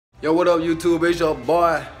Yo, what up, YouTube? It's your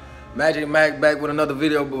boy Magic Mac back with another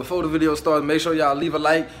video. But before the video starts, make sure y'all leave a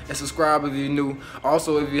like and subscribe if you're new.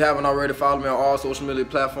 Also, if you haven't already, follow me on all social media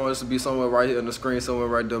platforms. This will be somewhere right here on the screen, somewhere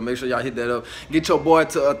right there. Make sure y'all hit that up. Get your boy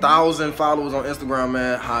to 1,000 followers on Instagram,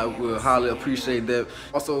 man. I will highly appreciate that.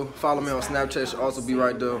 Also, follow me on Snapchat. Should also be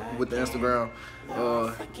right there with the Instagram.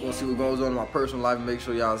 Want to see what goes on in my personal life, make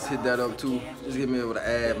sure y'all hit that up too. Just hit me with an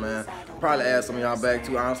ad, man. Probably add some of y'all back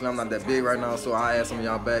too. Honestly, I'm not that big right now, so I'll add some of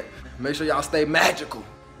y'all back. Make sure y'all stay magical.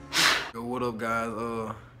 Yo, what up, guys?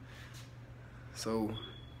 So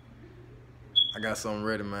I got something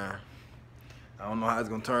ready, man. I don't know how it's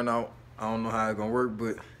gonna turn out. I don't know how it's gonna work,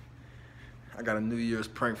 but I got a New Year's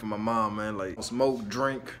prank for my mom, man. Like, don't smoke,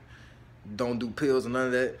 drink, don't do pills and none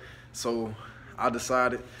of that. So I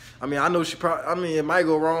decided, I mean, I know she probably, I mean, it might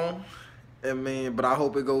go wrong, but I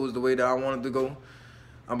hope it goes the way that I want it to go.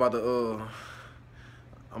 I'm about to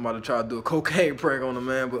try to do a cocaine prank on her,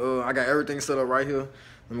 man, but I got everything set up right here.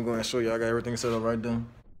 Let me go ahead and show you. I got everything set up right there.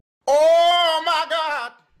 Oh my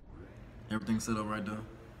God! Everything set up right there.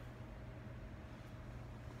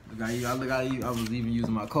 Look at you. I was even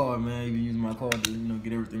using my card, man. Even using my card to,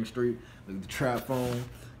 get everything straight. Look at the trap phone.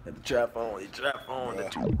 Look at the trap phone.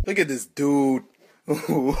 Look at this dude.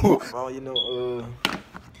 Oh,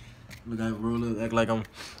 look at roll act like I'm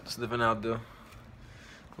slipping out there.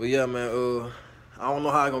 But yeah, man, I don't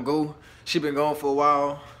know how it's gonna go. She been gone for a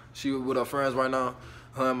while. She with her friends right now,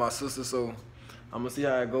 her and my sister, so I'm gonna see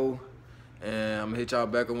how it go, and I'm gonna hit y'all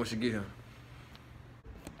back up when she get here.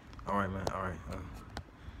 All right, man, all right.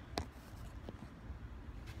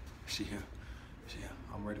 She here,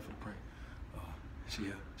 I'm ready for the prank. She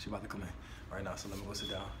here, she about to come in right now, so let me go sit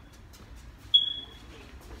down.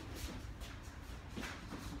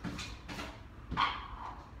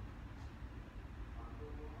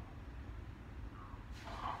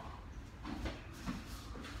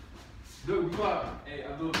 Dude, be quiet. Hey,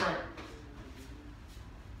 I'm doing a prank.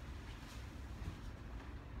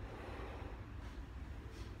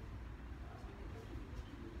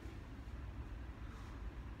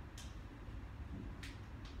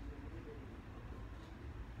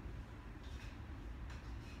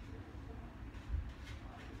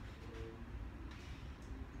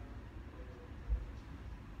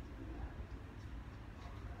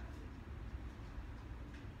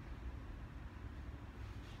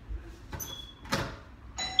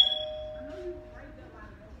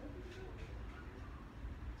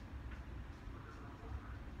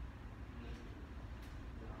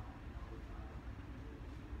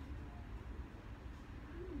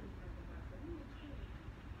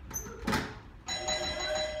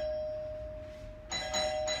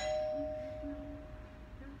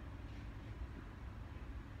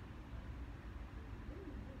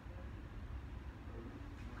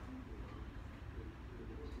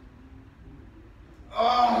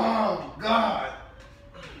 Oh, God.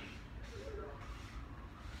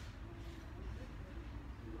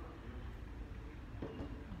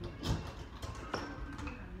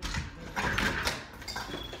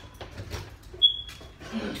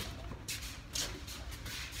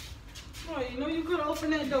 Oh, you know you could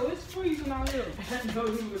open that door. It's freezing out here. I know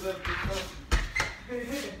you was up there.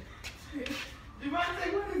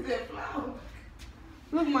 Devontae, what is that flower?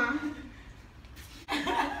 Look, Mom.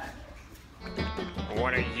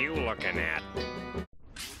 What are you looking at?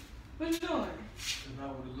 What you doing? That's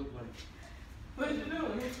not what it looked like. What you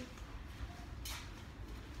doing?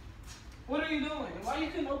 What are you doing? Why you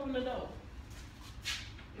couldn't open the door?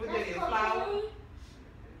 What that is, flower?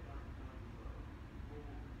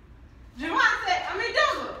 Devontae, I mean,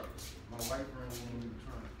 Douglas. My white friend wanted me to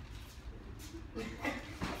try. Let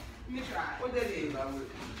me try. What that is?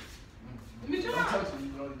 Let me Don't try. touch it,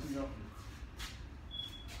 you're too young.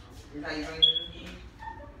 Is that you bring it again?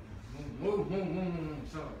 Move.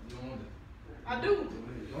 Sorry, you don't want that. I do.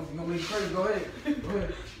 Don't make me crazy. Go ahead.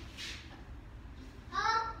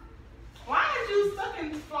 Why are you stuck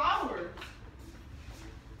in flowers?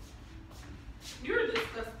 You're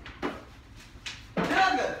disgusting.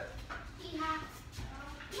 Douglas.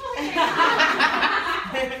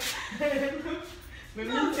 When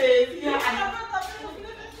you said, yeah, I put up in the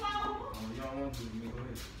flower. Oh, y'all want to, go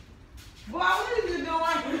ahead. Boy, what is you doing?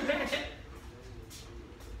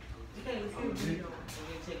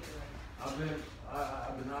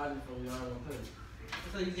 I've been hiding from y'all on tape.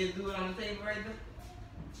 So you just do it on the table right there?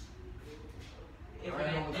 You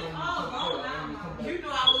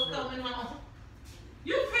know I was coming home.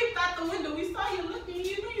 You peeked out the window. We saw you looking.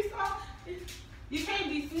 You knew you saw. You can't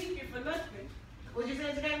be sneaky for nothing. What you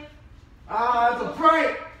say today? It's a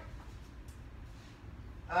prank.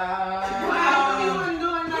 Wow, you wasn't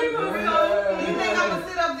doing nothing. You think I'm gonna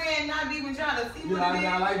sit up there See You what it like, is?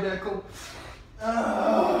 I like that coat.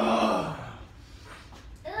 How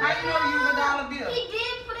you know you use a dollar bill? He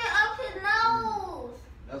did put it up his nose.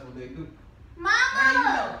 That's what they do. Mama. How you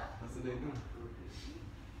know? That's what they do.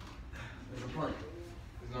 It's a prank.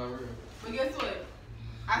 It's not real. But guess what?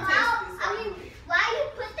 I Mom, tasted it. I mean, why you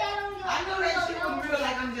put that on your I know that shit nose? was real,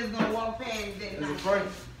 like I'm just gonna walk past that It's a night. prank.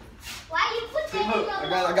 Why you put that Look, on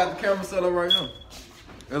your I got the camera set up right now.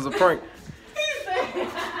 It's a prank.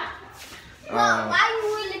 Mom, why you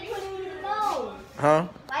really put it in your nose? Huh?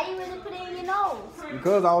 Why you really put it in your nose?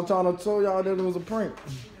 Because I was trying to show y'all that it was a prank.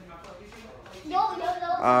 Yo,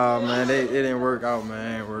 Man, it didn't work out,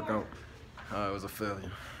 man. It didn't work out. It was a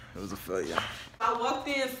failure. It was a failure. I walked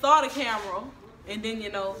in, saw the camera, and then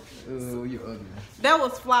Ooh, you ugly. that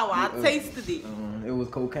was flour. I ugly. tasted it. It was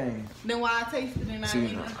cocaine. Then why I tasted it, and I See,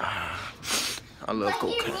 ate it. I love But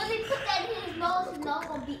he cocaine. really put that in his nose, his nose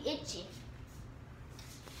gonna be itchy.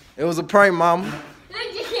 It was a prank, mama. Look,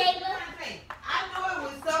 Jayla. I know it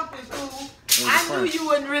was something cool. was I fun. knew you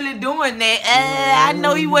wasn't really doing that. I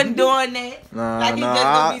know you wasn't doing that. Nah, like you nah, just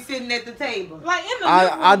gonna be sitting at the table. Like in the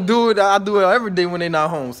I do it every day when they not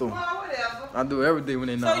home, so Well, whatever. I do it every day when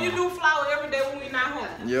they not So you home. do flour every day when we not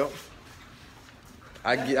home. Yep.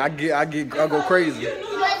 I go crazy. You knew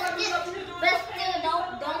But that was still, something you doing. but still,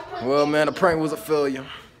 don't put Well, that- man, the prank was a failure.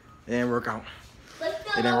 It didn't work out. But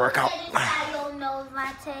still, it didn't don't work put out. that inside your nose,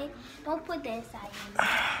 Latte. Don't put that inside your nose.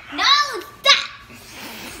 No,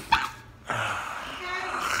 stop!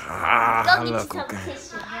 I Go get you love some cocaine.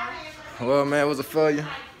 tissue, huh? Well, man, it was a failure.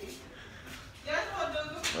 That's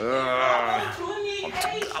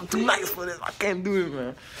what I'm too nice for this. I can't do it,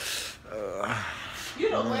 man. You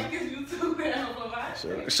don't like this YouTube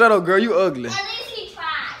channel, Shut up, girl. You ugly. At least he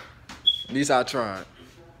tried. At least I tried.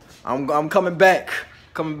 I'm coming back.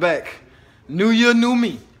 Coming back. New year, new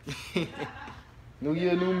me. New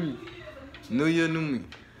year, new me. New year, new me.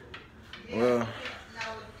 Well,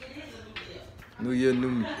 new year, new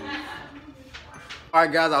me. All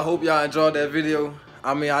right, guys. I hope y'all enjoyed that video.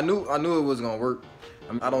 I mean, I knew it was gonna work.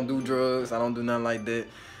 I mean, I don't do drugs. I don't do nothing like that.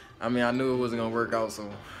 I mean, I knew it wasn't gonna work out. So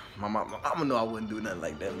my mama know I wouldn't do nothing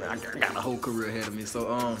like that, man. I got a whole career ahead of me. So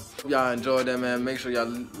hope y'all enjoyed that, man. Make sure y'all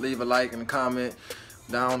leave a like and a comment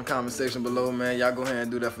down in the comment section below, man. Y'all go ahead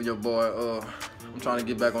and do that for your boy. I'm trying to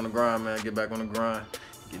get back on the grind, man. Get back on the grind.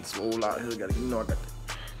 Getting swole out here. Gotta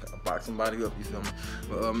box somebody up. You feel me?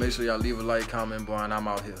 But make sure y'all leave a like, comment, boy, and I'm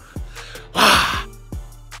out here.